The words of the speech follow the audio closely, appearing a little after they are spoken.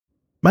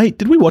Mate,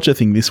 did we watch a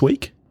thing this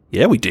week?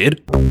 Yeah, we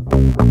did.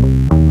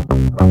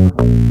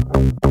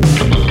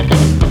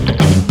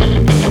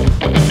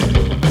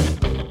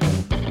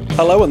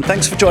 Hello and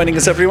thanks for joining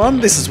us, everyone.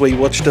 This is We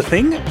Watched a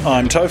Thing.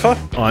 I'm Topher.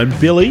 I'm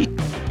Billy.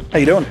 How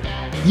you doing?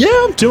 Yeah,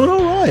 I'm doing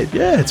all right.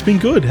 Yeah, it's been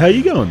good. How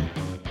you going?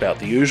 About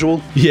the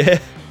usual. Yeah,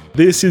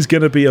 this is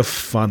going to be a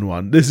fun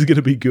one. This is going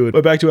to be good.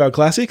 We're back to our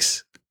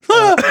classics.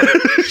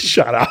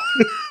 Shut up.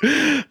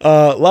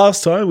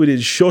 Last time we did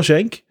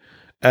Shawshank,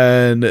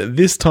 and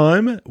this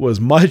time was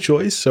my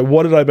choice. So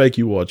what did I make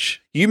you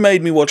watch? You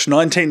made me watch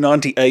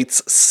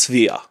 1998's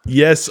Sphere.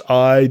 Yes,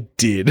 I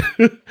did.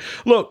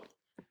 Look,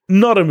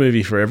 not a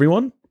movie for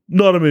everyone.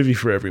 Not a movie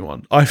for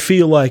everyone. I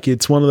feel like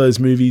it's one of those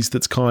movies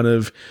that's kind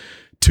of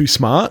too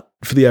smart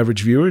for the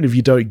average viewer, and if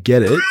you don't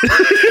get it...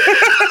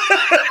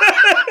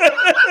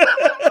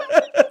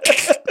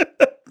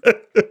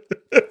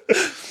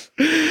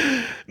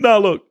 No,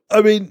 look,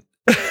 I mean,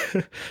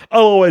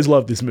 I'll always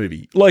love this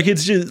movie. Like,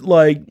 it's just,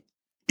 like,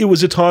 it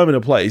was a time and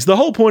a place. The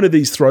whole point of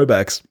these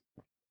throwbacks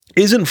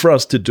isn't for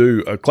us to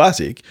do a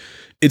classic.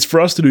 It's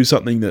for us to do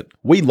something that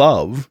we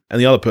love and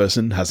the other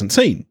person hasn't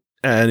seen.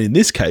 And in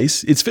this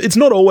case, it's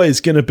not always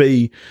going to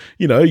be,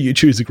 you know, you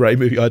choose a great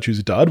movie, I choose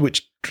a dud,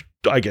 which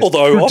I guess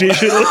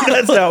traditionally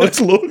that's how it's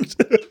looked.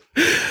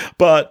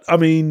 But, I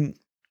mean,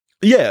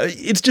 yeah,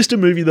 it's just a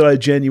movie that I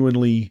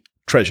genuinely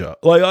treasure.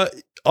 Like,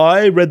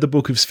 I read the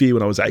Book of Sphere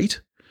when I was 8,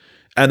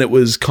 and it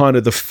was kind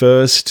of the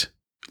first,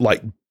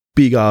 like,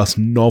 big-ass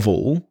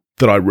novel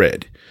that I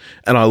read,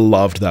 and I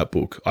loved that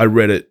book. I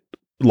read it,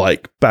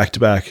 like,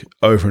 back-to-back,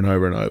 over and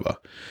over and over.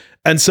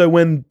 And so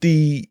when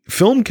the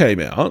film came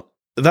out,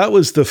 that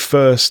was the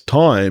first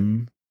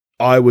time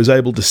I was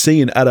able to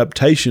see an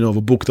adaptation of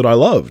a book that I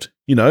loved.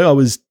 You know, I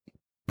was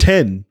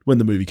 10 when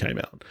the movie came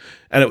out,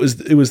 and it was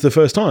the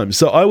first time.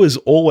 So I was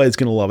always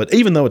going to love it,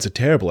 even though it's a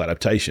terrible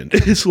adaptation.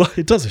 It's like,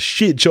 it does a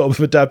shit job of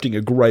adapting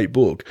a great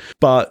book.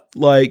 But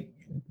like,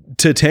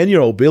 to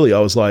 10-year-old Billy, I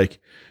was like,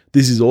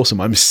 this is awesome.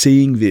 I'm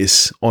seeing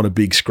this on a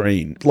big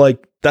screen.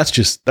 Like,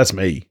 that's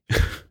me.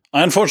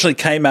 I unfortunately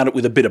came at it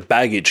with a bit of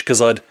baggage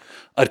because I'd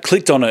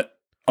clicked on it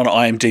on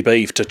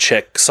IMDb to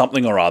check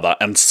something or other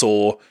and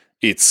saw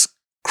its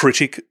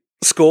critic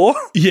score,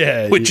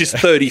 which is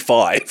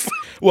 35.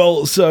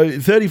 Well, so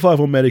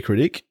 35 on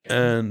Metacritic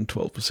and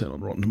 12%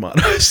 on Rotten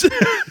Tomatoes.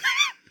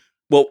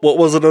 Well, what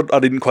was it? I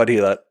didn't quite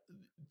hear that.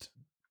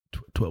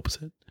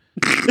 12%.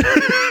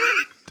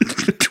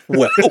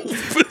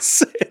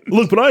 12%.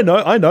 Look, but I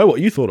know what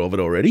you thought of it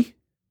already,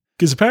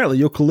 because apparently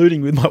you're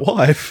colluding with my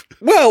wife.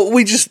 Well,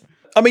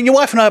 your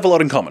wife and I have a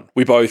lot in common.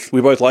 We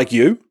both like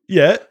you.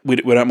 Yeah. We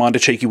don't mind a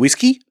cheeky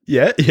whiskey.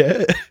 Yeah.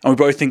 And we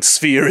both think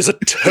Sphere is a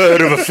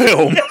turd of a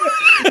film.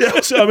 Yeah,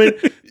 so, I mean,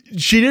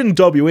 she didn't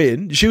dob you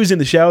in. She was in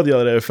the shower the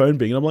other day, her phone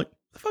being, and I'm like,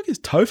 the fuck is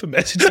Topher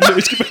messaging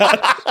me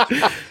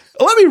about?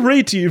 Let me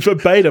read to you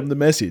verbatim the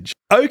message.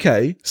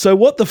 Okay, so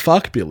what the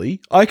fuck,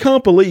 Billy? I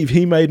can't believe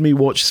he made me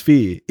watch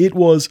Sphere. It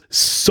was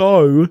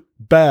so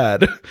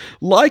bad.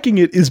 Liking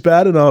it is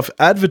bad enough.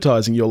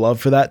 Advertising your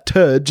love for that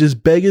turd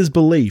just beggars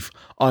belief.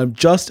 I'm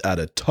just at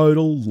a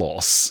total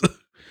loss.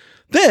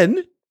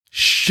 Then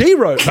she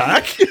wrote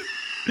back,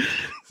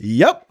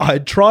 yep, I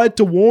tried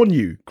to warn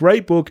you.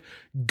 Great book,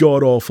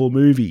 god-awful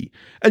movie.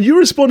 And you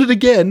responded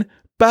again,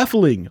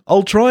 baffling.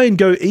 I'll try and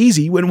go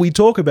easy when we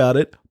talk about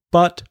it,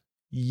 but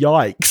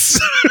yikes.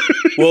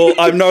 Well,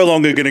 I'm no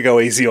longer going to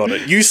go easy on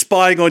it. You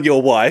spying on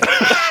your wife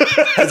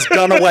has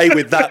done away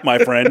with that, my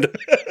friend.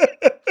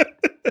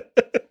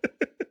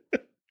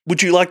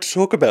 Would you like to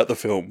talk about the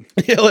film?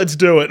 Yeah, let's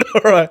do it.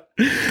 All right.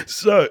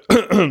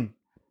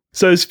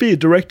 So Sphere,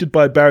 directed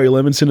by Barry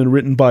Levinson and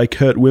written by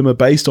Kurt Wimmer,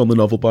 based on the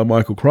novel by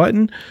Michael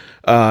Crichton.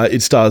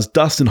 It stars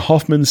Dustin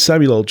Hoffman,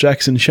 Samuel L.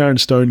 Jackson, Sharon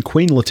Stone,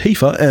 Queen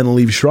Latifah, and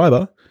Liev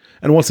Schreiber.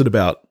 And what's it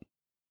about?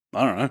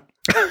 I don't know.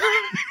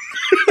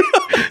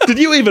 Did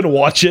you even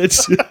watch it?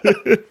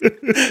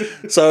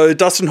 So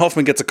Dustin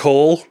Hoffman gets a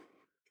call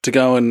to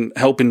go and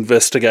help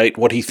investigate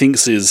what he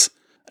thinks is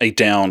a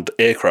downed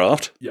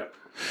aircraft. Yeah.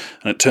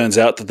 And it turns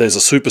out that there's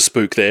a super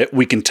spook there.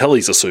 We can tell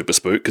he's a super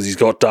spook because he's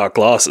got dark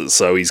glasses,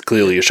 so he's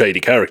clearly a shady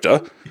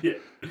character.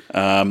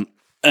 Yeah.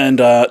 And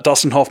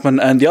Dustin Hoffman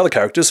and the other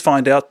characters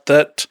find out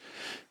that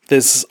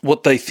there's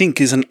what they think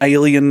is an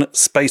alien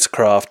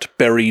spacecraft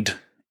buried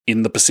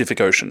in the Pacific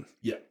Ocean.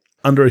 Yeah.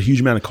 Under a huge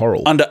amount of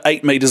coral. Under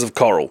 8 meters of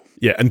coral.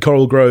 Yeah, and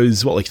coral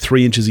grows, like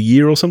 3 inches a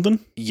year or something?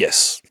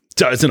 Yes.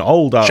 So it's an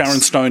old...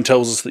 Sharon Stone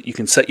tells us that you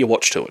can set your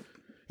watch to it.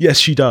 Yes,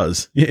 she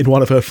does, in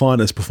one of her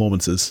finest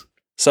performances.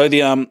 So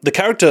the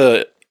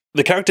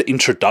character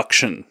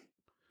introduction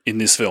in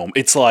this film,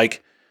 it's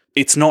like,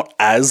 it's not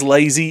as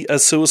lazy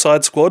as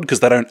Suicide Squad because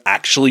they don't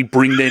actually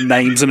bring their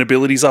names and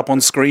abilities up on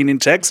screen in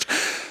text,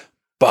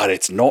 but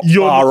it's not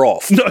far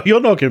off. No, you're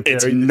not comparing.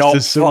 It's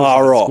not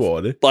far off.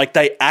 Squad. Like,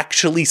 they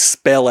actually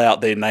spell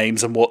out their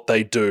names and what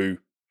they do.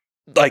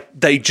 Like,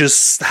 they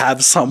just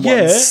have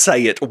someone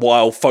say it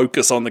while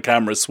focus on the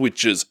camera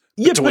switches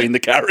between the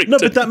characters. No,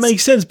 but that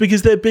makes sense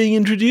because they're being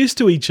introduced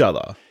to each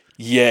other.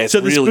 Yeah, it's So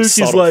the really spook is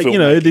subtle like,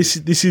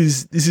 filmmaking.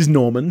 this is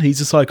Norman.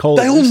 He's a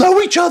psychologist. They all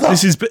know each other.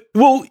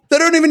 Well, They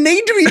don't even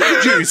need to be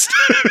introduced.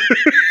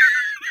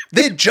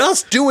 They're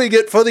just doing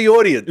it for the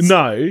audience.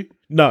 no.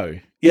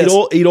 Yes.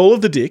 Eat all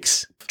of the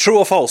dicks. True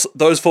or false?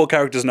 Those 4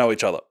 characters know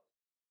each other.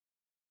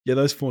 Yeah,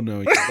 those 4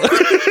 know each other.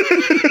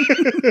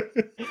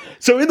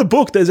 So in the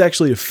book, there's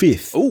actually a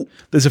 5th. Ooh.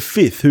 There's a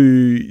 5th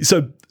who...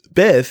 So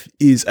Beth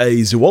is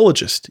a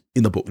zoologist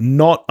in the book,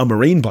 not a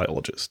marine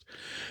biologist.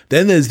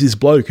 Then there's this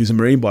bloke who's a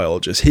marine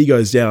biologist. He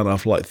goes down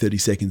after like 30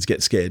 seconds,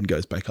 gets scared, and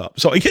goes back up.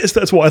 So I guess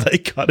that's why they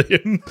cut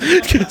him.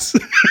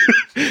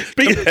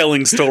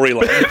 Compelling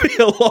storyline. Be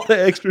a lot of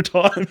extra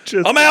time.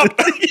 I'm out.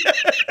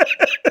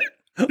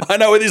 I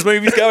know where this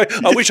movie's going.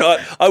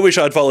 I wish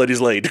I'd followed his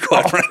lead,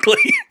 quite frankly.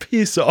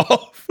 Piss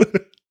off.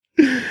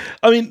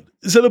 I mean,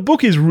 so the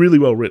book is really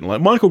well written.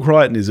 Like Michael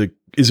Crichton is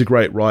a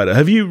great writer.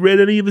 Have you read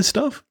any of his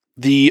stuff?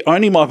 The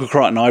only Michael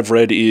Crichton I've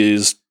read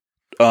is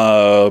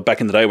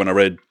back in the day when I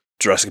read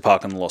Jurassic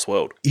Park and the Lost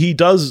World. He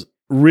does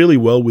really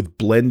well with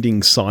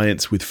blending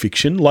science with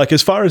fiction. Like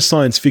as far as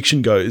science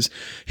fiction goes,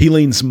 he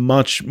leans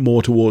much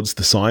more towards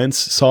the science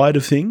side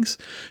of things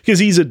because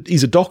he's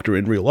a doctor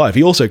in real life.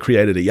 He also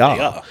created ER.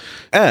 Yeah.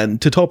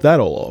 And to top that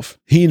all off,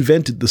 he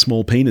invented the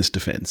small penis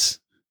defense.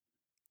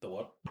 The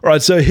what? All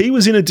right, so he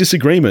was in a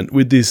disagreement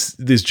with this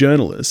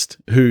journalist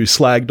who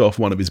slagged off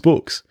one of his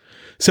books.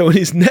 So in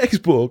his next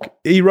book,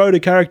 he wrote a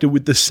character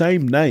with the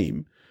same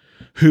name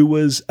who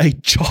was a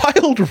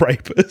child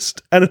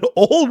rapist and an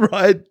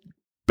all-right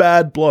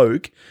bad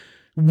bloke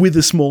with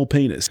a small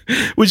penis,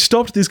 which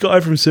stopped this guy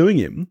from suing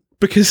him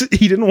because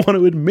he didn't want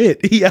to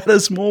admit he had a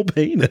small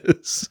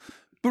penis.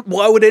 But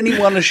why would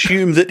anyone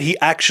assume that he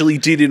actually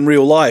did in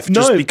real life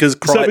just because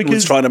Crichton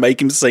was trying to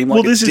make him seem like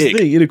a dick? Well, this is the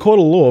thing. In a court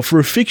of law, for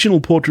a fictional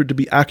portrait to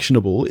be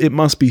actionable, it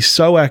must be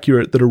so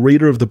accurate that a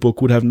reader of the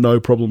book would have no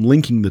problem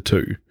linking the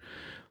two.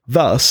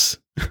 Thus,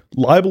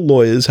 libel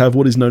lawyers have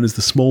what is known as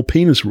the small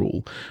penis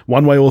rule.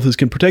 One way authors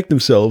can protect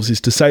themselves is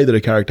to say that a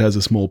character has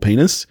a small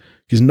penis,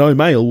 because no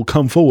male will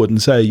come forward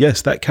and say,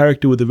 yes, that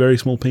character with a very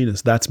small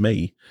penis, that's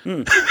me.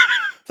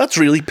 That's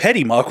really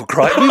petty, Michael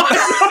Crichton.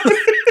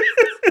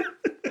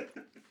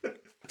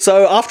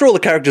 So after all the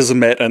characters are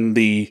met and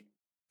the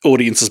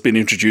audience has been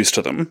introduced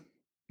to them,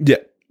 Yeah,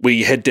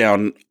 we head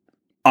down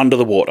under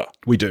the water.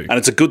 we do. And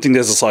it's a good thing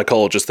there's a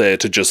psychologist there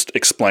to just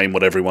explain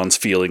what everyone's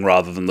feeling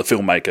rather than the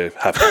filmmaker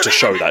having to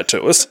show that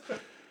to us.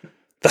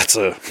 That's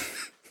a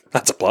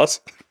plus.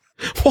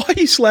 Why are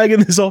you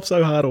slagging this off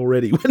so hard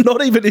already? We're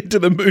not even into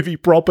the movie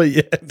proper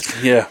yet.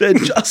 Yeah. They're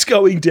just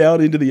going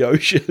down into the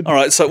ocean. All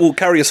right, so we'll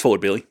carry us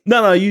forward, Billy.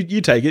 No, you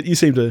take it. You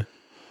seem to...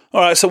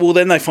 All right, so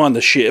then they find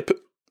the ship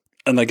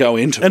and they go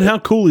into And it. how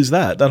cool is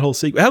that whole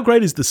sequence? How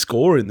great is the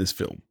score in this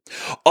film?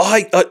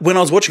 I when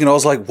I was watching it, I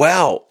was like,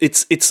 wow,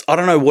 it's I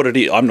don't know what it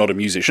is. I'm not a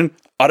musician.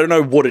 I don't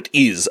know what it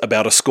is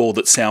about a score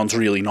that sounds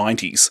really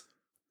 90s.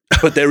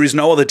 But there is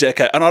no other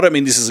decade, and I don't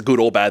mean this is a good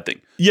or bad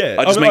thing. Yeah,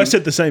 I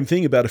said the same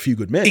thing about A Few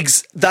Good Men.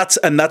 That's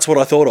what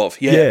I thought of.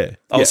 Yeah.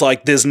 I was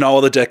like, there's no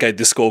other decade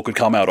this score could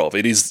come out of.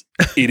 It is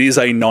a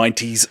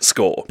 90s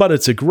score. But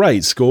it's a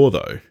great score,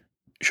 though.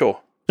 Sure.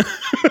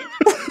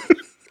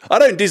 I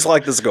don't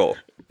dislike the score.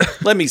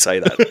 Let me say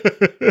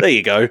that. There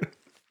you go.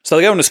 So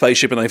they go in a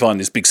spaceship and they find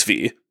this big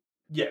sphere.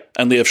 Yeah.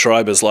 And Liev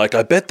Schreiber's like,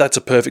 I bet that's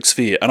a perfect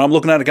sphere. And I'm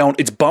looking at it going,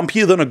 it's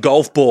bumpier than a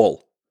golf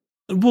ball.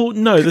 Well,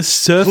 no, the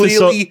surface...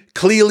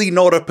 Clearly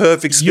not a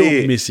perfect sphere.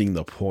 You're missing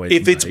the point,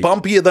 If it's mate.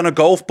 bumpier than a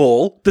golf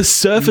ball, The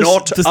surface...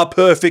 not a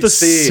perfect the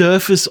sphere.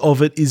 surface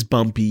of it is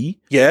bumpy,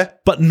 Yeah?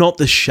 but not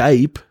the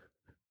shape.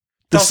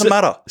 Doesn't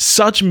matter.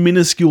 Such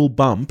minuscule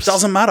bumps.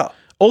 Doesn't matter.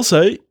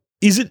 Also,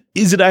 is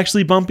it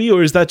actually bumpy,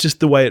 or is that just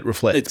the way it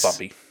reflects? It's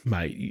bumpy.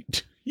 Mate, you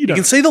You don't...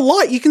 can see the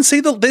light. You can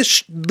see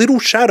there's little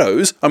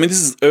shadows. I mean,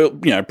 this is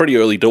pretty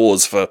early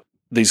doors for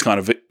these kind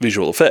of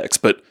visual effects,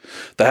 but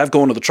they have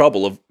gone to the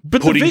trouble of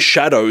putting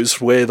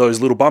shadows where those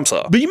little bumps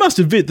are. But you must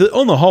admit that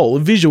on the whole,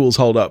 the visuals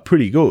hold up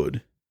pretty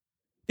good.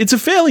 It's a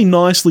fairly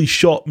nicely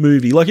shot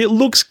movie. Like, it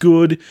looks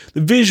good.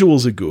 The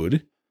visuals are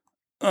good.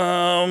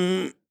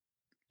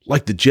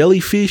 Like the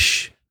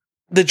jellyfish.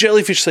 The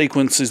jellyfish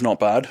sequence is not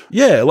bad.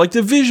 Yeah, like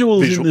the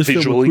visuals in this film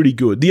are visually. pretty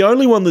good. The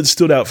only one that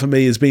stood out for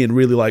me as being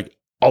really like,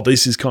 oh,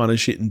 this is kind of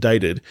shit and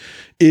dated,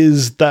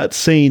 is that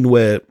scene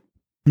where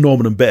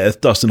Norman and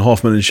Beth, Dustin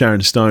Hoffman and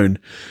Sharon Stone,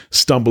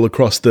 stumble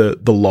across the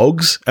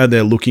logs and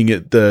they're looking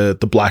at the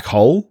black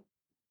hole.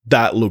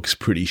 That looks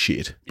pretty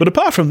shit. But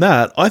apart from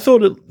that, I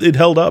thought it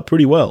held up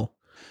pretty well.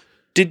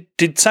 Did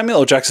Samuel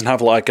L. Jackson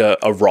have like a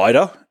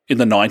rider in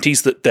the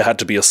 90s that there had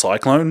to be a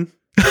cyclone?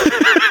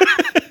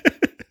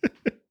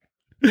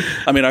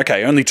 I mean,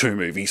 okay, only 2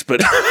 movies,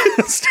 but...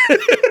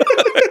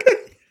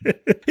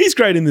 He's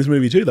great in this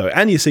movie too, though.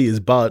 And you see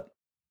his butt.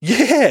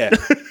 Yeah.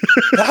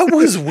 That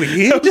was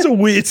weird. That was a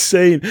weird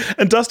scene.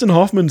 And Dustin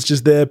Hoffman's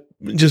just there,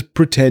 just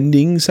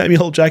pretending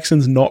Samuel L.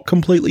 Jackson's not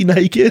completely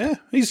naked. Yeah,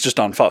 he's just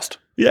unfussed.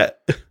 Yeah.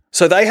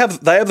 So they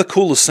have the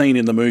coolest scene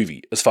in the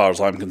movie, as far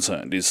as I'm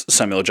concerned, is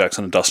Samuel L.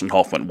 Jackson and Dustin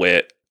Hoffman,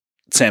 where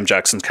Sam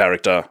Jackson's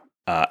character,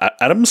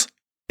 Adams,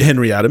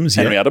 Henry Adams,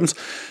 yeah. Henry Adams,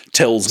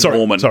 tells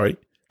Norman.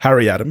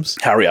 Harry Adams.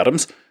 Harry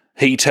Adams.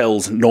 He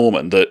tells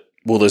Norman that,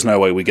 well, there's no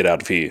way we get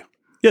out of here.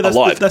 Yeah,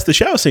 alive. That's the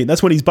shower scene.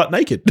 That's when he's butt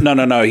naked.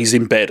 No. He's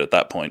in bed at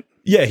that point.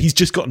 Yeah, he's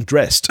just gotten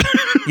dressed.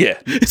 Yeah.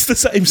 It's the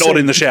same scene. Not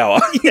in the shower.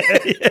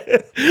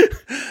 Yeah.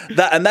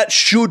 That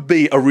should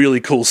be a really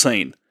cool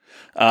scene.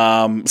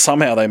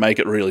 Somehow they make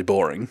it really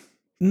boring.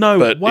 No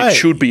but way. It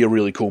should be a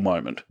really cool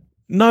moment.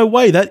 No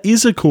way. That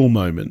is a cool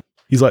moment.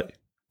 He's like,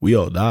 we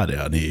all die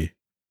down here.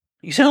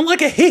 You sound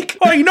like a hick.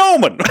 Hey,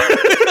 Norman.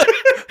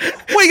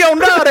 We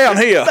gonna die down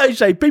here. They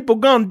say people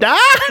gonna die.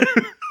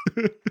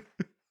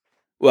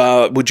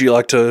 Would you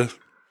like to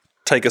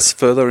take us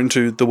further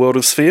into the world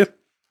of Sphere?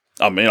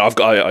 I mean,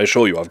 I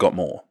assure you I've got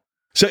more.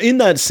 So in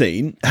that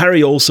scene,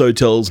 Harry also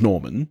tells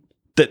Norman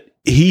that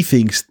he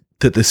thinks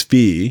that the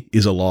Sphere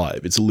is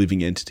alive. It's a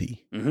living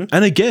entity. Mm-hmm.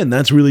 And again,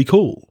 that's really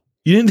cool.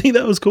 You didn't think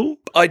that was cool?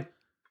 I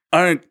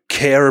don't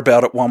care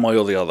about it one way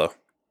or the other.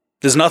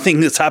 There's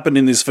nothing that's happened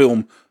in this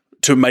film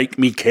to make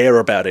me care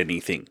about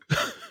anything.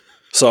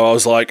 So I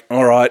was like,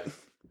 all right.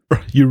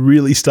 You're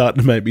really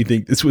starting to make me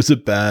think this was a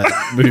bad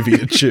movie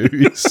to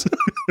choose.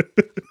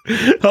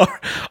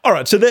 All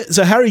right,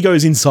 so Harry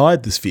goes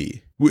inside the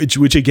Sphere,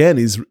 which again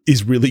is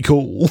really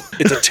cool.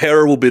 It's a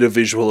terrible bit of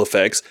visual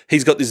effects.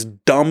 He's got this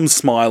dumb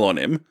smile on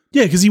him.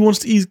 Yeah, because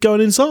he's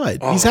going inside.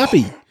 Oh. He's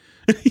happy.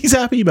 He's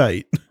happy,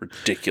 mate.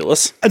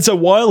 Ridiculous. And so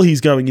while he's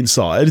going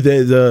inside,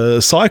 there's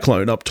a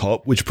cyclone up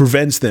top, which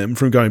prevents them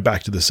from going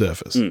back to the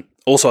surface.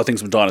 Also, I think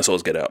some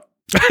dinosaurs get out.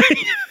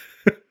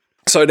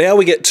 So now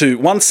we get to,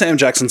 once Sam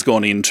Jackson's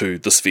gone into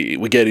the Sphere,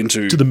 we get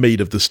into the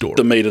meat of the story.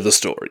 The meat of the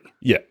story.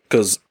 Yeah.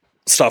 Because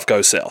stuff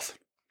goes south.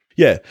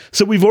 Yeah.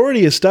 So we've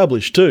already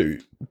established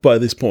too, by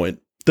this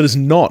point, that it's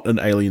not an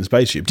alien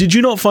spaceship. Did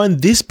you not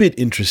find this bit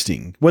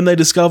interesting when they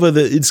discover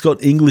that it's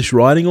got English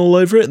writing all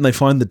over it and they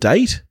find the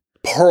date?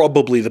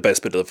 Probably the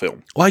best bit of the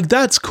film. Like,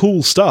 that's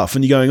cool stuff.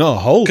 And you're going, oh,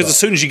 hold on. Because as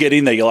soon as you get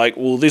in there, you're like,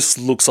 well, this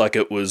looks like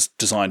it was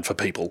designed for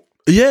people.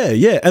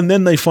 Yeah. And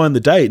then they find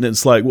the date and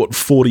it's like,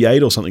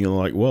 48 or something. And they're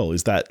like, well,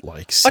 is that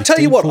like I tell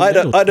you what, I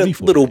had a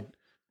little,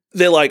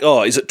 they're like,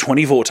 oh, is it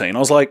 2014? I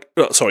was like,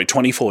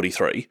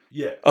 2043.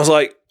 Yeah. I was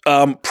like,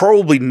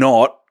 probably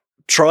not.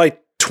 Try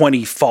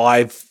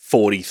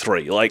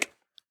 2543. Like,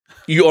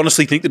 you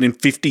honestly think that in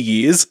 50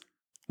 years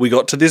we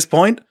got to this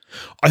point?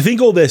 I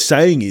think all they're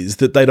saying is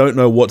that they don't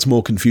know what's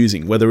more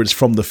confusing, whether it's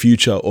from the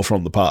future or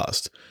from the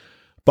past.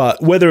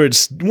 But whether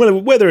it's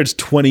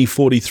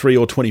 2043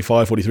 or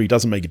 2543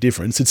 doesn't make a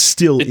difference. It's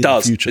still in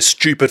the future. It's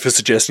stupid for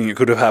suggesting it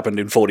could have happened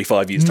in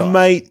 45 years' time.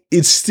 Mate,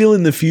 it's still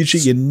in the future,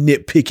 you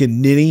nitpicking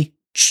ninny.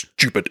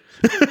 Stupid.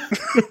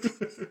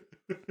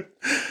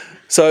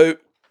 So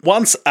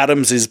once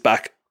Adams is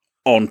back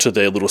onto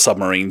their little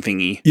submarine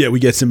thingy. Yeah, we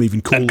get some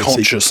even cooler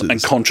sequences.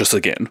 And conscious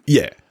again.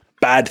 Yeah.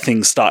 Bad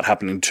things start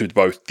happening to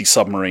both the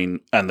submarine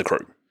and the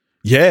crew.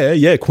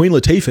 Yeah. Queen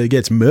Latifah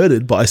gets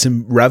murdered by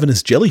some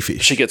ravenous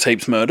jellyfish. She gets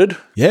heaps murdered.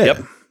 Yeah.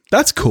 Yep.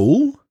 That's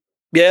cool.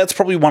 Yeah, it's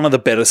probably one of the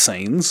better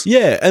scenes.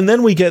 Yeah, and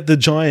then we get the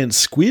giant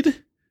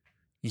squid.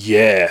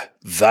 Yeah,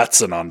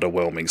 that's an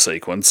underwhelming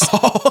sequence.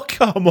 Oh,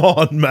 come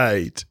on,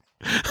 mate.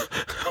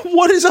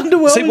 What is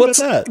underwhelming about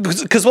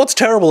that? Because what's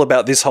terrible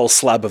about this whole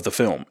slab of the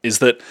film is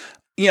that,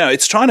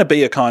 it's trying to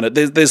be a kind of,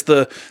 there's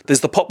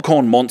the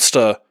popcorn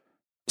monster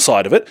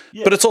side of it,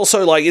 but it's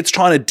also like it's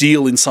trying to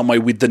deal in some way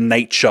with the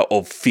nature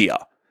of fear.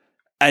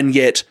 And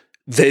yet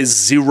there's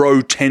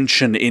zero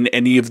tension in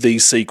any of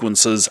these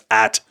sequences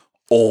at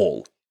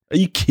all. Are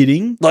you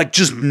kidding? Like,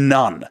 just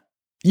none.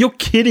 You're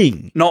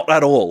kidding. Not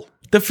at all.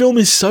 The film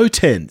is so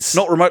tense.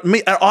 Not remote.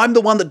 I'm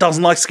the one that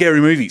doesn't like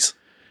scary movies.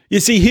 You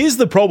see, here's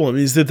the problem,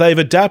 is that they've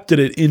adapted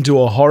it into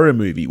a horror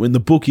movie when the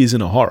book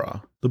isn't a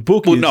horror. The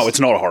book is... no, it's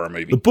not a horror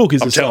movie. The book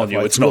is I'm telling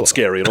you, it's not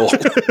scary at all.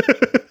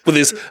 With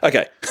this,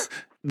 okay,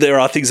 there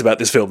are things about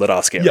this film that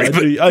are scary.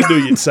 Yeah, I knew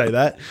you'd say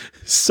that.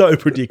 So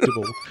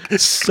predictable.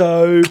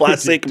 So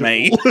classic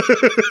me.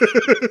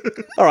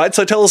 All right,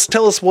 so tell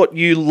us what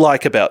you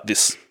like about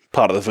this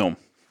part of the film.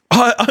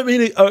 I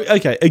mean,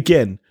 okay,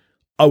 again,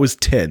 I was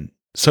 10.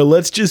 So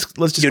let's just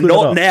You're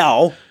not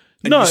now.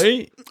 No.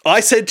 I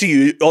said to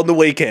you on the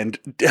weekend,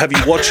 have you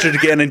watched it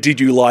again and did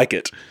you like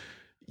it?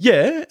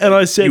 Yeah, and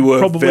I said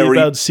probably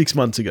about 6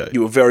 months ago.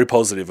 You were very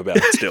positive about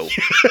it still.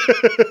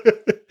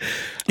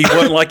 You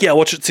weren't like, I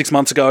watched it 6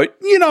 months ago.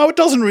 It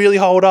doesn't really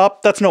hold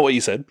up. That's not what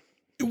you said.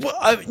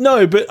 Well,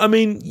 no, but I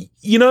mean,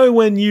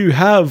 when you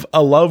have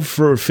a love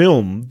for a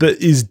film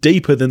that is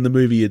deeper than the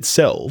movie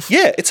itself.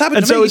 Yeah, it's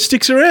happened to me. And so it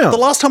sticks around. The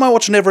last time I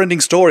watched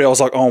Neverending Story, I was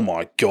like, oh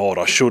my God,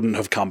 I shouldn't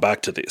have come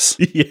back to this.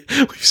 Yeah,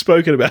 we've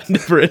spoken about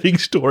Neverending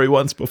Story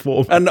once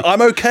before. And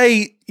I'm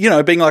okay,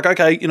 being like,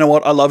 okay, you know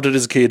what? I loved it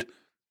as a kid.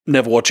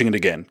 Never watching it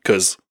again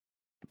because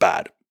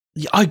bad.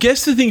 I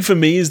guess the thing for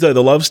me is, though,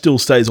 the love still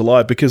stays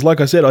alive because,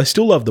 like I said, I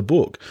still love the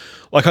book.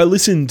 Like, I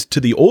listened to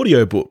the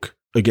audiobook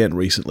again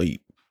recently.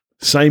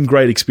 Same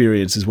great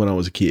experience as when I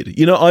was a kid.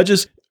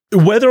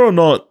 whether or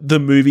not the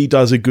movie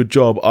does a good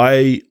job,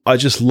 I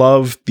just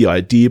love the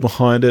idea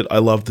behind it. I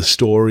love the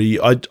story.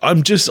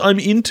 I'm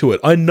into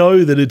it. I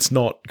know that it's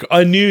not.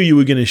 I knew you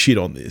were going to shit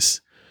on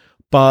this,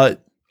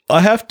 but I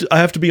have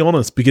to be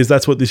honest, because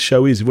that's what this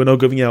show is. We're not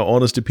giving our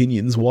honest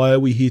opinions. Why are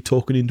we here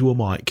talking into a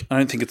mic? I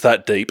don't think it's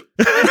that deep.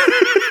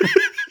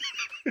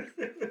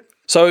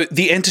 So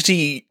the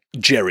entity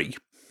Jerry.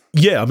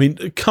 Yeah, I mean,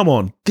 come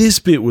on. This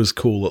bit was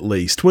cool, at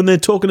least, when they're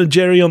talking to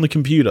Jerry on the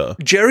computer.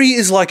 Jerry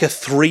is like a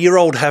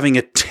 3-year-old having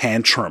a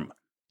tantrum.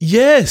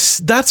 Yes,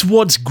 that's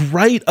what's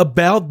great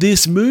about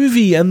this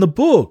movie and the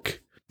book.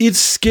 It's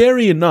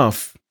scary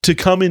enough to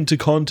come into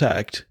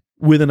contact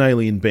with an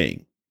alien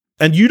being.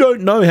 And you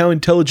don't know how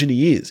intelligent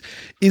he is.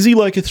 Is he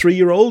like a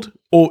 3-year-old,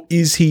 or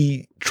is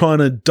he trying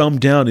to dumb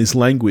down his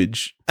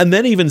language? And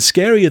then even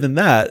scarier than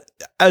that,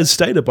 as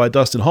stated by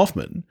Dustin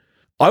Hoffman,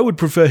 I would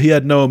prefer he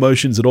had no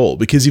emotions at all,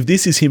 because if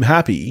this is him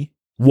happy,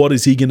 what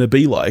is he going to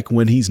be like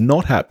when he's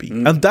not happy?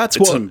 And that's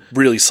It's some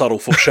really subtle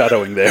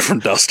foreshadowing there from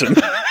Dustin.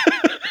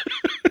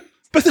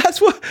 But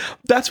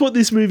that's what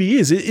this movie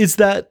is. It's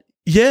that,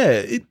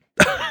 yeah,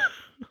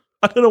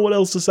 I don't know what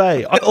else to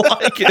say. I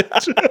like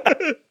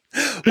it.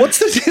 What's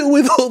the deal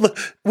with all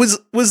the...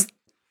 Was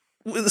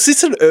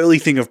this an early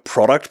thing of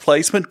product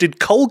placement? Did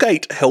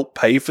Colgate help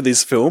pay for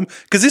this film?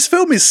 Because this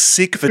film is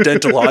sick for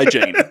dental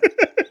hygiene.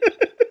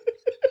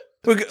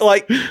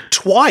 Like,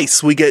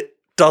 twice we get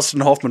Dustin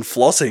Hoffman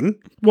flossing.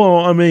 Well,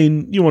 I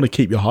mean, you want to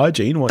keep your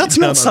hygiene. That's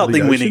not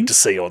something we need to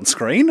see on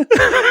screen.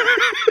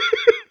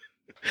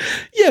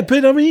 Yeah,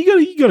 but I mean,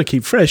 you got to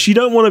keep fresh. You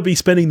don't want to be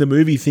spending the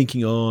movie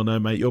thinking, "Oh no,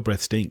 mate, your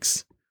breath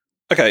stinks."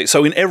 Okay,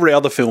 so in every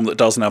other film that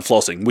doesn't have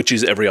flossing, which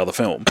is every other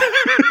film,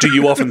 do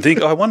you often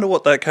think, I wonder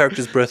what that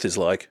character's breath is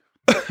like?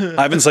 I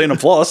haven't seen him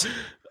floss.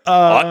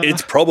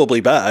 It's probably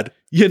bad.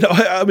 You know,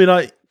 I mean,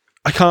 I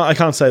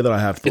can't say that I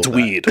have thought It's that.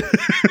 weird.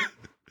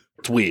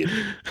 It's weird.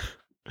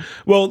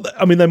 Well,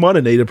 I mean, they might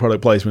have needed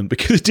product placement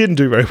because it didn't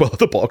do very well at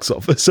the box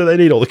office, so they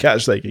need all the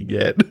cash they can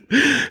get.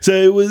 So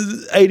it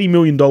was $80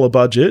 million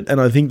budget,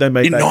 and I think they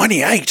made In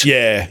 98?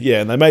 Yeah,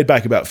 and they made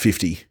back about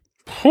 50.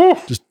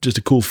 Just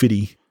a cool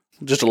 50.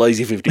 Just a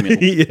lazy 50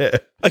 mil. Yeah.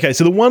 Okay,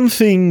 so the one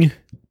thing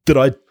that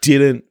I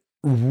didn't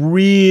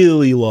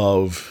really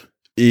love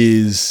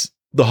is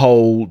the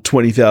whole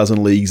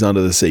 20,000 Leagues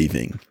Under the Sea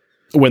thing,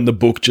 when the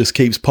book just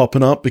keeps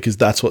popping up because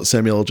that's what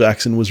Samuel L.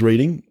 Jackson was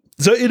reading.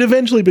 So it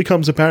eventually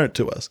becomes apparent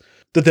to us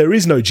that there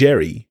is no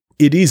Jerry.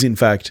 It is, in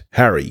fact,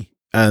 Harry,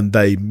 and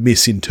they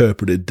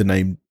misinterpreted the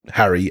name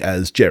Harry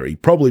as Jerry,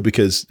 probably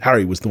because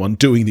Harry was the one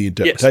doing the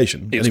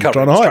interpretation. Yes, he was and he was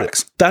covering trying to hide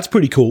tracks. it. That's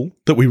pretty cool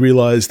that we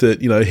realize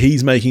that, you know,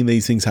 he's making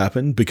these things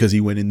happen because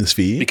he went in the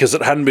sphere. Because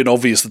it hadn't been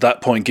obvious at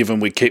that point, given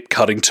we keep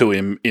cutting to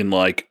him in,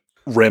 like,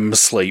 REM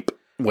sleep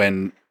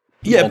when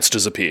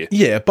monsters appear.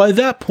 Yeah, by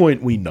that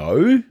point we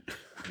know.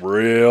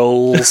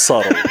 Real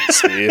subtle,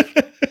 Steve.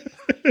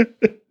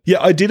 Yeah,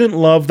 I didn't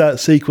love that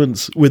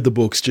sequence with the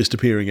books just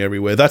appearing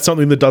everywhere. That's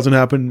something that doesn't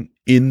happen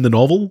in the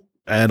novel,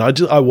 and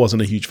I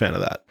wasn't a huge fan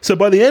of that. So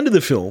by the end of the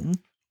film,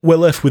 we're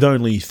left with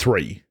only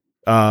 3.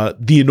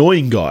 The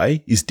annoying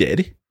guy is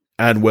dead,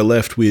 and we're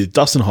left with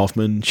Dustin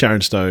Hoffman,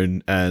 Sharon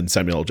Stone, and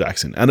Samuel L.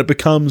 Jackson. And it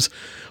becomes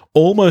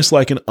almost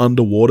like an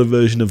underwater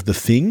version of The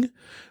Thing,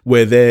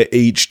 where they're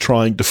each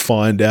trying to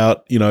find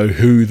out, you know,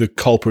 who the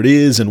culprit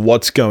is and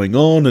what's going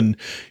on. And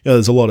you know,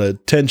 there's a lot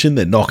of tension.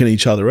 They're knocking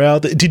each other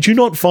out. Did you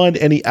not find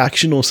any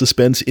action or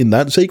suspense in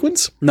that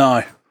sequence?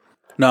 No.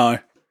 I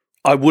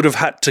would have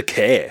had to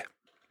care.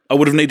 I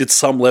would have needed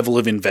some level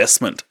of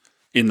investment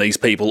in these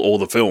people or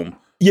the film.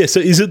 Yeah,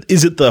 so is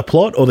it the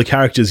plot or the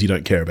characters you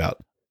don't care about?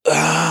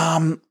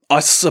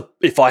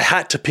 If I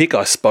had to pick,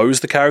 I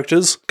suppose the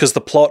characters, because the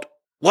plot...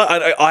 Well,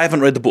 I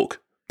haven't read the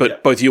book,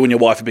 but both you and your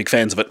wife are big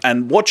fans of it.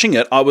 And watching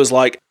it, I was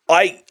like,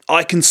 I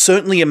can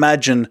certainly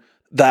imagine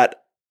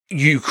that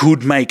you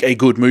could make a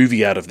good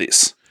movie out of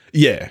this.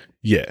 Yeah.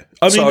 I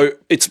mean, So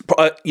it's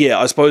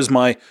I suppose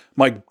my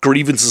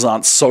grievances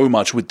aren't so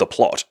much with the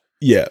plot.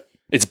 Yeah.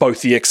 It's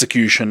both the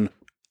execution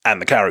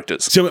and the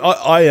characters. So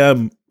I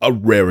am a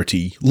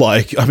rarity.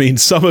 Like, I mean,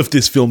 some of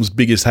this film's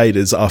biggest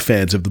haters are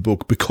fans of the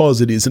book because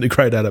it isn't a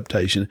great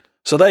adaptation.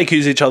 So they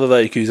accuse each other,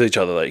 they accuse each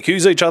other, they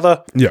accuse each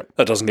other. Yeah.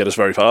 That doesn't get us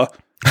very far.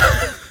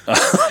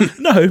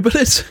 No, but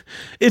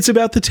it's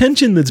about the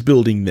tension that's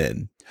building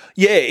then.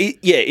 Yeah,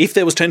 if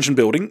there was tension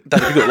building,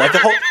 that'd be good. Like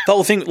the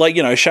whole thing, like,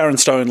 you know, Sharon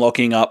Stone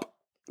locking up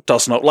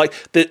Dustin Hoffman. Like,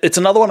 it's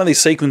another one of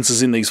these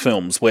sequences in these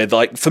films where,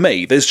 like, for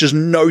me, there's just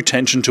no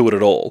tension to it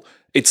at all.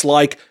 It's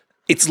like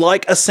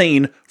a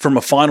scene from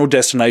a Final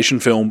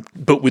Destination film,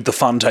 but with the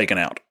fun taken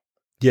out.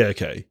 Yeah,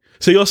 okay.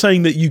 So you're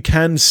saying that you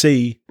can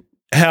see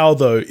how,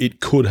 though, it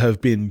could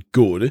have been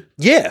good.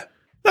 Yeah.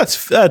 That's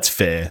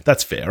fair.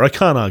 That's fair. I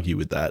can't argue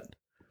with that.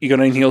 You got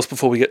anything else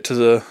before we get to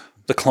the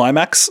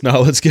climax?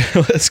 No, let's get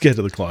to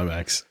the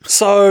climax.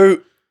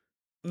 So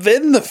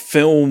then the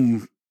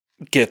film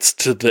gets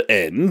to the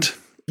end.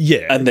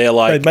 Yeah. And they're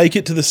like... They make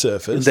it to the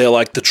surface. They're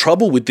like, the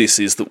trouble with this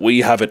is that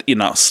we have it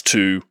in us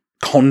to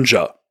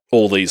conjure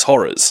all these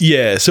horrors.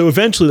 Yeah, so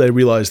eventually they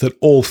realize that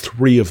all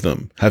three of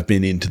them have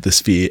been into the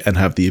sphere and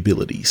have the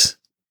abilities.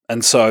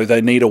 And so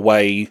they need a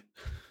way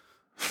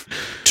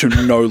to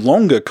no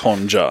longer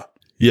conjure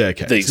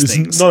okay. these It's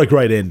things. not a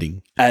great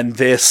ending. And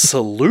their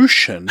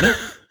solution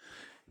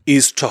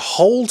is to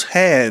hold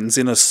hands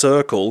in a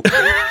circle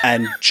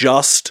and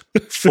just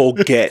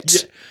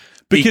forget.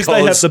 Because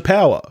they have the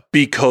power.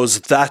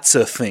 Because that's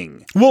a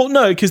thing. Well,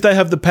 no, because they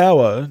have the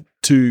power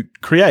to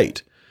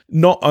create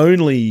not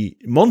only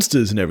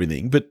monsters and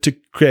everything, but to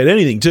create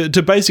anything,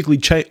 to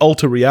basically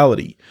alter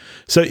reality.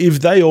 So if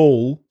they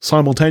all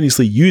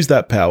simultaneously use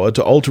that power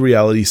to alter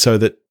reality so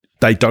that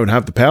they don't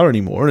have the power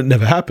anymore and it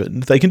never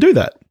happened, they can do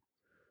that.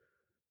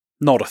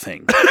 Not a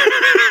thing.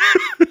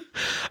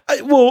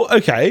 Well,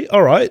 okay,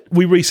 all right.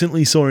 We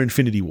recently saw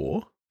Infinity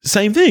War.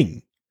 Same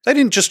thing. They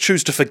didn't just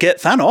choose to forget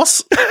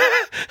Thanos.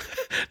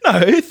 No,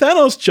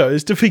 Thanos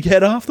chose to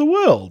forget half the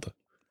world.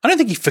 I don't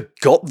think he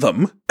forgot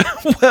them.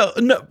 Well,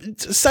 no,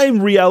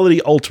 same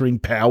reality-altering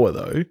power,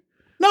 though.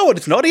 No,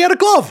 it's not. He had a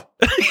glove.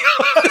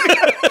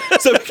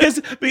 So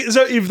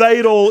if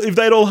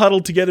they'd all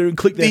huddled together and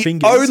clicked their The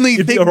fingers, only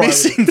it'd be thing all right.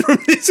 missing from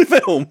this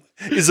film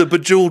is a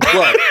bejeweled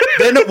glove.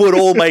 Then it would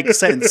all make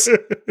sense,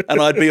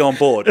 and I'd be on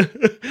board.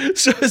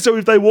 So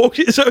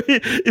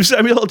if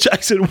Samuel L.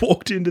 Jackson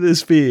walked into the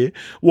sphere,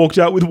 walked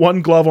out with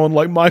one glove on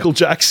like Michael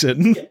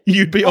Jackson,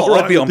 you'd be all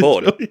right. I'd be on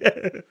board.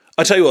 Yeah.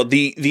 I tell you what,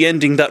 the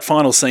ending, that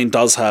final scene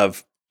does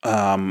have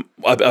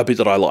a bit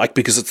that I like,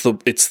 because it's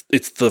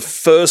the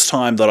first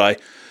time that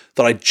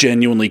I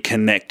genuinely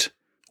connect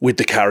with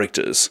the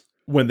characters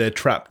When they're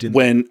trapped in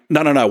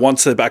no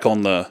once they're back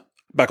on the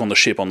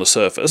ship on the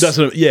surface.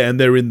 and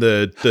they're in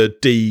the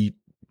D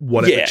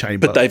whatever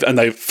chamber. But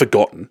they've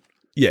forgotten.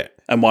 Yeah.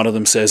 And one of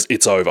them says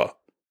it's over.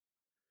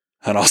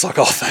 And I was like,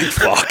 oh, thank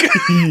fuck.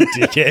 You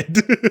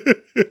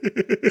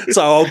dickhead.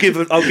 So I'll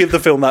give the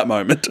film that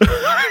moment.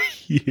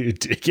 You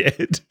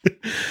dickhead.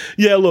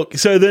 Yeah, look,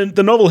 so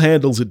the novel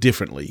handles it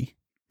differently.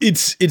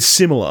 It's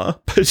similar,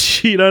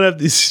 but you don't have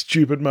this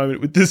stupid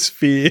moment with the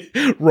sphere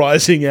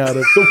rising out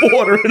of the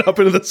water and up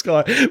into the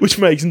sky, which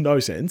makes no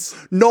sense.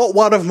 Not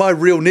one of my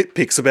real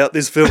nitpicks about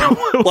this film,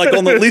 like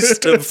on the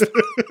list of...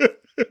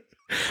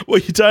 Well,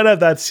 you don't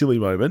have that silly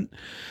moment.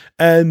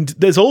 And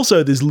there's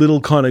also this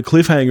little kind of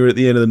cliffhanger at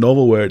the end of the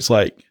novel where it's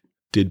like,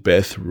 did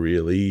Beth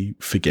really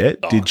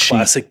forget? Did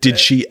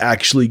she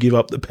actually give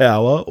up the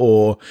power,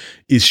 or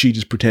is she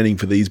just pretending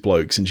for these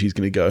blokes and she's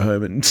going to go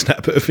home and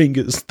snap her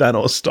fingers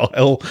Thanos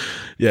style?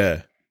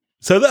 Yeah.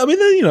 So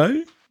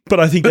but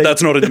I think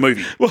that's not in the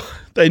movie. Well,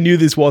 they knew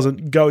this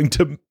wasn't going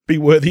to be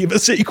worthy of a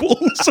sequel,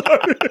 so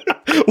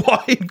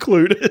why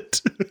include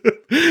it?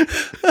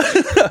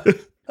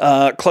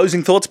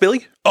 Closing thoughts,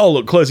 Billy? Oh,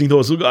 look, closing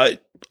thoughts. Look,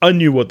 I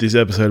knew what this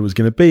episode was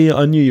going to be.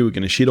 I knew you were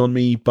going to shit on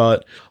me,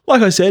 but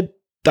like I said,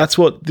 that's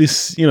what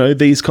these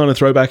kind of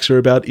throwbacks are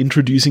about,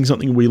 introducing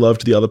something we love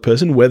to the other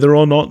person, whether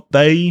or not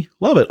they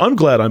love it. I'm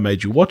glad I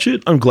made you watch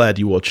it. I'm glad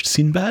you watched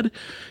Sinbad.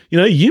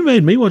 You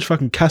made me watch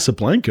fucking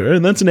Casablanca,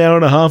 and that's an hour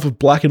and a half of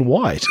black and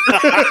white.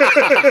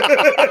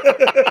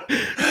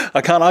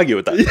 I can't argue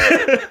with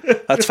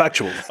that. That's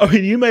factual. I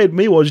mean, you made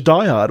me watch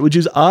Die Hard, which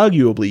is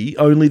arguably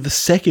only the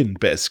second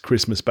best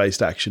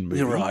Christmas-based action movie.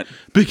 You're right.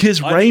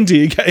 Because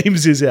Reindeer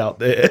Games is out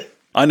there.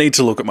 I need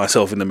to look at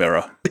myself in the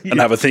mirror and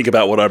have a think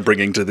about what I'm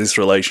bringing to this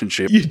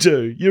relationship. You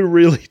do. You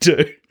really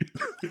do.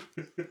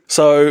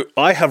 So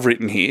I have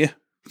written here,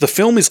 the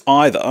film is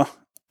either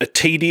a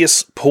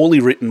tedious, poorly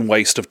written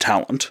waste of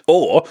talent,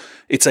 or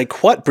it's a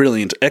quite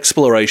brilliant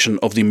exploration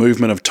of the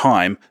movement of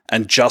time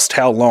and just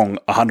how long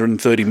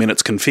 130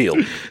 minutes can feel.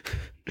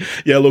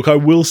 Yeah, look, I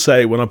will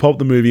say, when I popped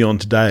the movie on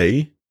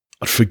today,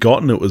 I'd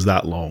forgotten it was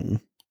that long.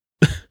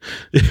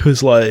 It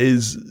was like,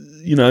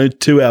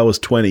 2 hours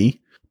 20.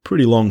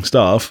 Pretty long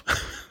stuff.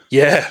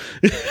 Yeah.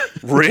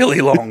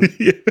 Really long.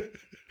 Yeah.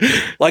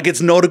 Like,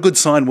 it's not a good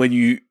sign when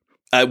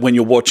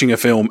you're watching a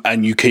film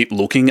and you keep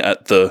looking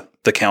at the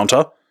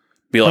counter.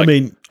 Be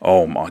like,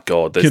 oh my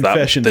God, there's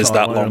that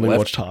long I only left.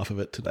 watched half of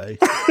it today.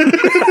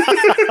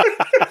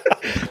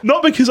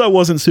 Not because I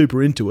wasn't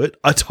super into it.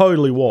 I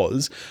totally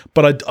was.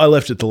 But I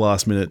left it the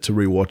last minute to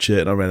rewatch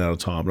it, and I ran out of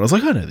time. And I was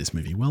like, I know this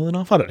movie well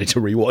enough. I don't need to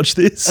rewatch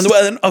this.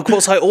 And of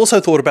course, I also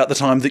thought about the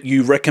time that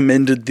you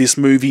recommended this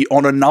movie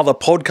on another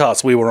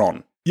podcast we were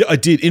on. Yeah, I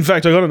did. In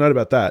fact, I got a note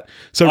about that.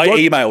 So I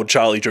emailed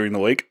Charlie during the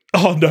week.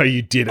 Oh, no,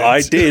 you didn't.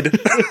 I did.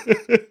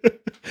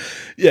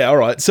 Yeah, all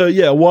right. So,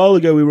 yeah, a while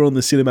ago we were on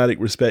the Cinematic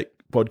Respect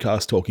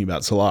podcast talking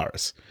about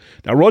Solaris.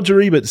 Now, Roger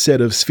Ebert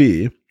said of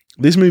Sphere,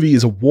 this movie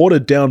is a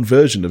watered-down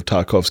version of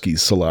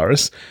Tarkovsky's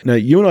Solaris. Now,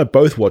 you and I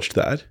both watched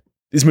that.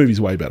 This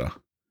movie's way better.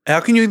 How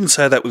can you even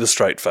say that with a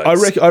straight face?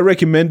 I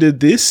recommended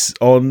this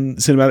on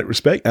Cinematic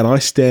Respect, and I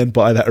stand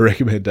by that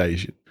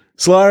recommendation.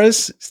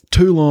 Solaris is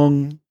too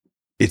long.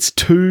 It's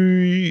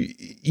too,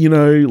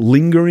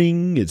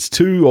 lingering. It's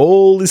too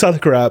all this other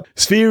crap.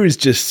 Sphere is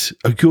just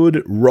a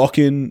good,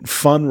 rockin',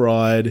 fun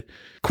ride.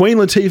 Queen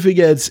Latifah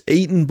gets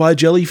eaten by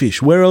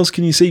jellyfish. Where else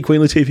can you see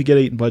Queen Latifah get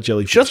eaten by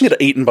jellyfish? She doesn't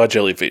get eaten by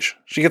jellyfish.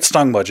 She gets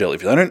stung by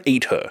jellyfish. They don't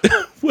eat her.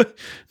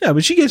 No,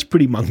 but she gets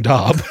pretty munged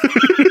up.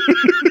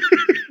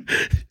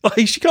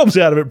 Like, she comes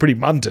out of it pretty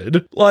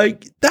munted.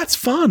 Like, that's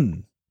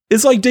fun.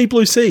 It's like Deep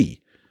Blue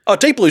Sea. Oh,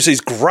 Deep Blue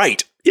Sea's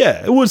great.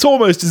 Yeah, it was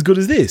almost as good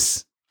as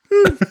this.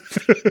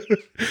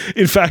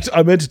 In fact,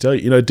 I meant to tell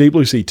you, Deep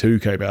Blue Sea 2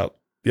 came out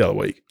the other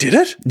week. Did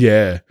it?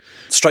 Yeah.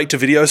 Straight to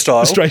video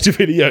style? Straight to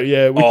video,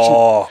 yeah.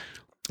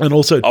 And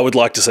also, I would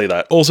like to see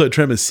that. Also,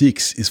 Tremors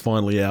 6 is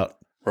finally out.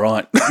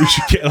 Right. We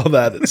should get on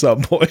that at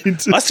some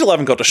point. I still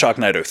haven't got to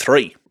Sharknado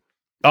 3.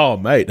 Oh,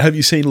 mate. Have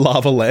you seen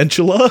Lava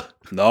Lantula?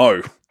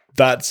 No.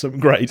 That's some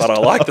great stuff. But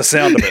I like the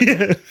sound of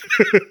it.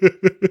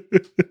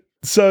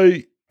 So,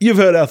 you've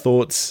heard our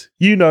thoughts.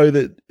 You know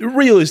that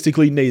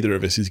realistically, neither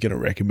of us is going to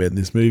recommend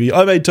this movie.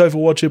 I made Topher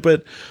watch it,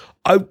 but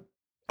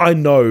I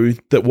know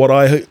that what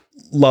I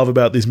love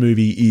about this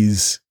movie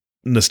is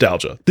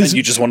nostalgia. And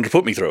you just wanted to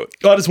put me through it.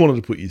 I just wanted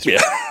to put you through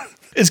it. Yeah.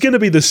 It's going to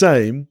be the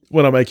same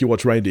when I make you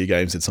watch Reindeer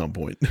Games at some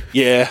point.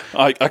 Yeah,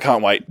 I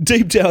can't wait.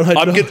 Deep down,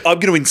 I'm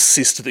going to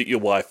insist that your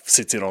wife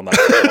sits in on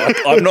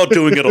that. I'm not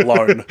doing it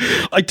alone.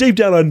 Deep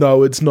down, I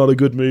know it's not a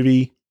good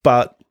movie,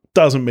 but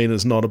doesn't mean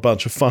it's not a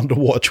bunch of fun to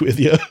watch with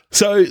you.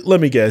 So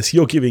let me guess,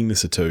 you're giving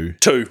this a 2.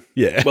 2.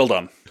 Yeah. Well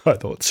done. I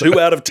thought so. 2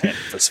 out of 10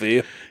 for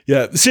Sphere.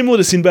 Yeah. Similar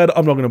to Sinbad,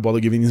 I'm not going to bother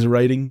giving this a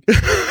rating.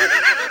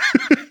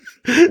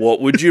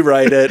 What would you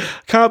rate it?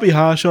 Can't be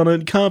harsh on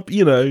it. Can't,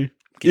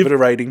 Give it a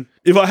rating.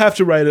 If I have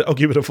to rate it, I'll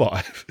give it a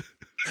 5.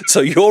 So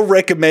your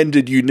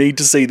recommended you need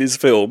to see this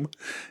film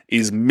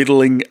is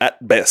middling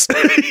at best.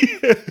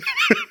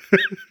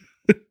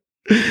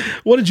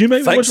 What did you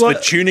make me watch? Thanks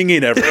for tuning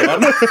in,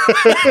 everyone.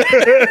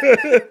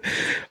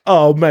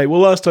 Oh, mate.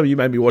 Well, last time you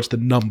made me watch the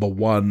number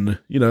 1,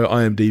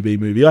 IMDb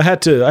movie. I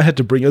had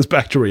to bring us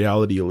back to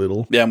reality a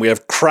little. Yeah, and we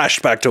have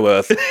crashed back to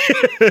earth.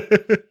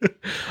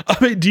 I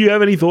mean, do you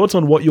have any thoughts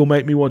on what you'll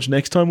make me watch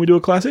next time we do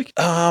a classic?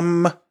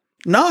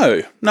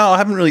 No, I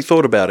haven't really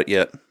thought about it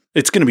yet.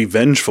 It's going to be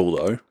vengeful,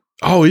 though.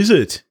 Oh, is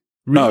it?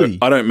 Really?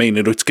 No, I don't mean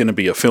it's going to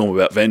be a film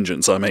about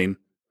vengeance. I mean...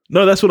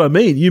 No, that's what I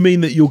mean. You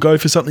mean that you'll go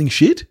for something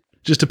shit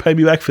just to pay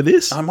me back for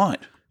this? I might.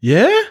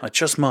 Yeah? I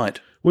just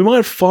might. We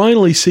might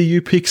finally see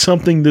you pick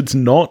something that's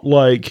not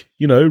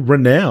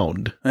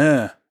renowned.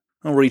 Yeah.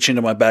 I'll reach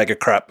into my bag of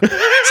crap,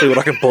 see what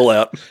I can pull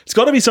out. It's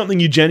got to be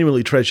something you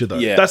genuinely treasure, though.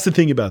 Yeah. That's the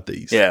thing about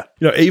these. Yeah.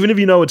 Even if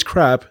you know it's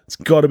crap, it's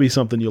got to be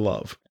something you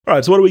love. All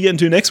right, so what are we getting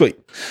to next week?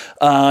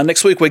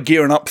 Next week, we're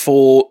gearing up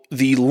for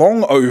the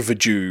long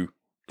overdue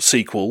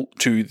sequel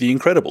to The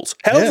Incredibles.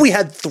 How have we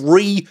had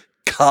 3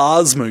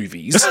 Cars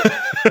movies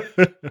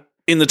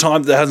in the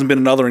time that there hasn't been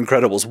another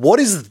Incredibles? What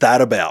is that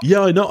about?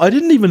 Yeah, I know. I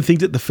didn't even think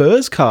that the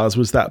first Cars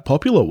was that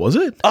popular, was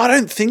it? I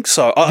don't think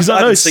so. I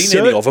haven't seen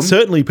any of them.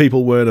 Certainly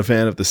people weren't a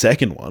fan of the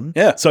second one.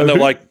 Yeah. So they're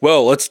like,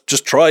 well, let's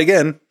just try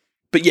again.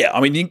 But yeah,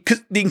 I mean,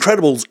 The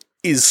Incredibles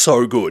is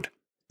so good.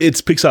 It's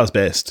Pixar's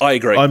best. I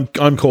agree. I'm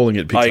calling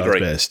it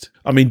Pixar's best.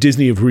 I mean,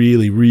 Disney have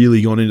really,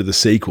 really gone into the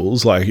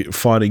sequels, like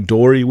Finding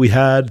Dory we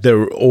had.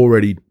 They're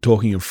already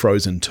talking of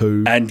Frozen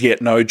 2. And yet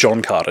no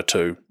John Carter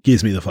 2.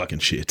 Gives me the fucking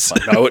shits.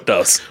 I know it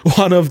does.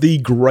 One of the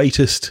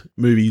greatest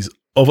movies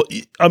of...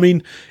 I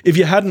mean, if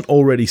you hadn't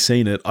already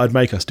seen it, I'd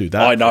make us do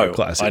that. I know.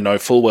 Classic. I know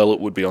full well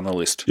it would be on the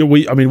list.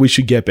 We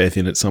should get Beth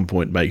in at some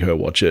point and make her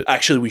watch it.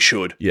 Actually, we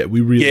should. Yeah,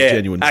 we really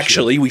genuinely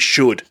actually, we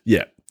should.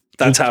 Yeah.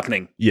 That's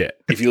happening. Yeah.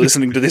 If you're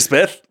listening to this,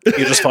 Beth,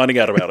 you're just finding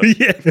out about it.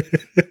 Yeah.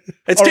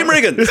 It's Tim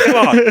Riggins. Come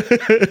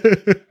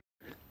on.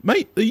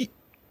 Mate,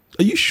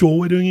 are you sure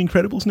we're doing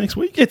Incredibles next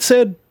week? It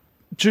said...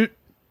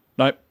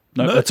 No,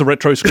 that's a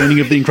retro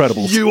screening of The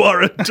Incredibles. You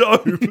are a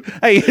dope.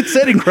 Hey, it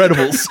said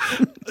Incredibles.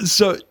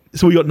 So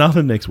we got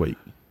nothing next week?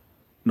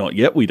 Not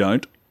yet, we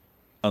don't.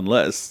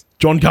 Unless...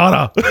 John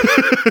Carter.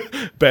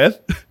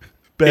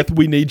 Beth,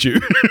 we need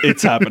you.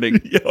 It's happening.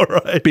 Yeah, all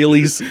right.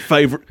 Billy's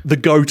favorite, the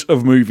GOAT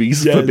of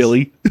movies for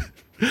Billy.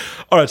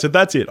 All right, so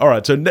that's it. All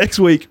right, so next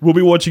week we'll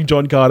be watching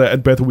John Carter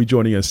and Beth will be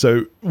joining us.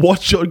 So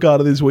watch John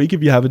Carter this week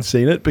if you haven't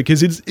seen it,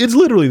 because it's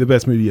literally the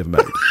best movie ever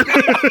made.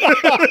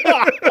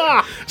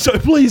 So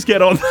please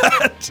get on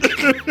that.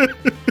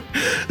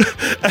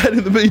 And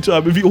in the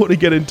meantime, if you want to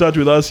get in touch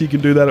with us, you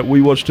can do that at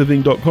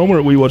wewatchedathing.com or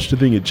at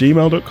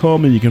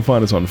wewatchedathing@gmail.com. And you can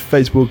find us on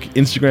Facebook,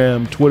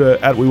 Instagram, Twitter,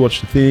 at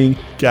wewatchedathing.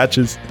 Catch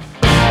us.